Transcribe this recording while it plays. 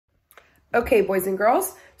Okay, boys and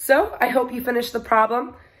girls, so I hope you finished the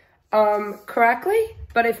problem correctly,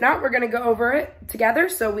 but if not, we're going to go over it together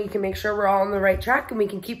so we can make sure we're all on the right track and we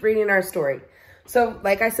can keep reading our story. So,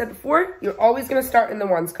 like I said before, you're always going to start in the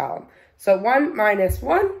ones column. So 1 minus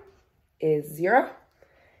 1 is 0,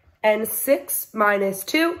 and 6 minus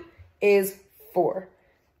 2 is 4.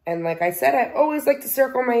 And like I said, I always like to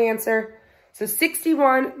circle my answer. So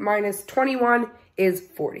 61 minus 21 is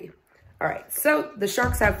 40. All right, so the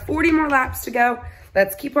Sharks have 40 more laps to go.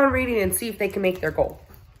 Let's keep on reading and see if they can make their goal.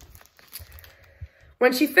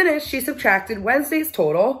 When she finished, she subtracted Wednesday's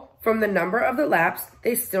total from the number of the laps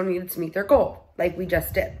they still needed to meet their goal, like we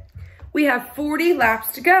just did. We have 40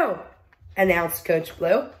 laps to go, announced Coach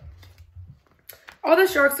Blue. All the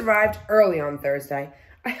Sharks arrived early on Thursday.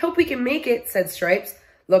 I hope we can make it, said Stripes,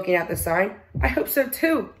 looking at the sign. I hope so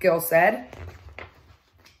too, Gil said.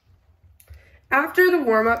 After the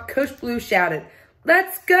warm-up, Coach Blue shouted,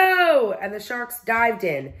 "Let's go!" and the Sharks dived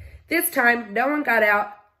in. This time, no one got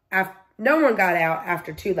out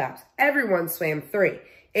after 2 laps. Everyone swam 3,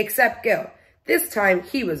 except Gil. This time,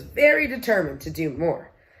 he was very determined to do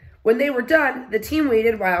more. When they were done, the team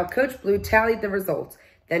waited while Coach Blue tallied the results.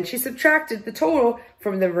 Then she subtracted the total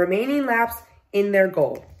from the remaining laps in their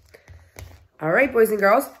goal. All right, boys and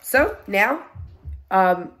girls. So now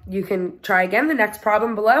you can try again the next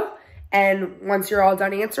problem below. And once you're all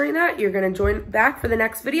done answering that, you're going to join back for the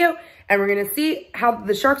next video. And we're going to see how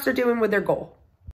the Sharks are doing with their goal.